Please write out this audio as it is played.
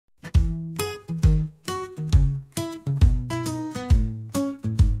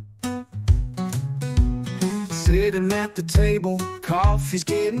Sitting at the table, coffee's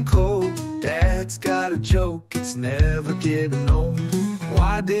getting cold. Dad's got a joke, it's never getting old.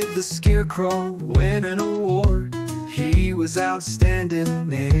 Why did the Scarecrow win an award? He was outstanding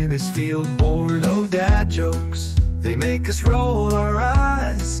in his field board. Oh, dad jokes, they make us roll our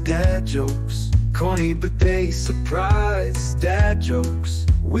eyes. Dad jokes, corny but they surprise. Dad jokes,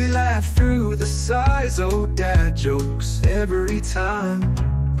 we laugh through the sighs. Oh, dad jokes, every time.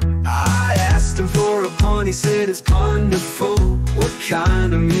 I asked him for a pun, he said it's wonderful. What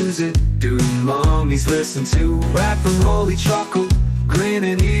kind of music do mommies listen to? Rap and roll, he chuckled,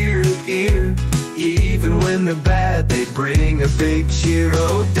 grinning ear to ear. Even when they're bad, they bring a big cheer.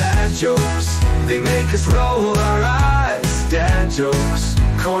 Oh, dad jokes, they make us roll our eyes. Dad jokes,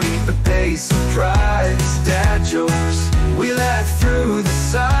 corny but they surprise. Dad jokes, we laugh through the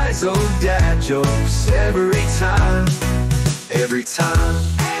sighs. Oh, dad jokes, every time, every time.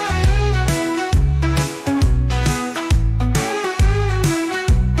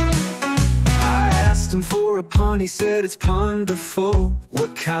 For a pun, he said it's wonderful.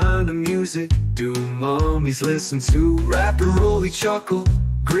 What kind of music do mommies listen to? Rap and roll, he chuckled,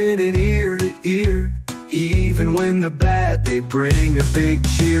 grinning ear to ear. Even when they're bad, they bring a big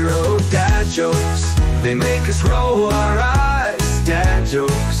cheer. Oh, dad jokes, they make us roll our eyes. Dad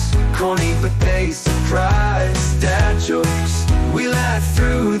jokes, corny but they surprise. Dad jokes, we laugh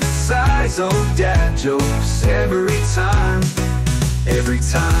through the sighs. Oh, dad jokes, every time, every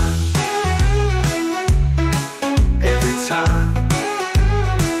time.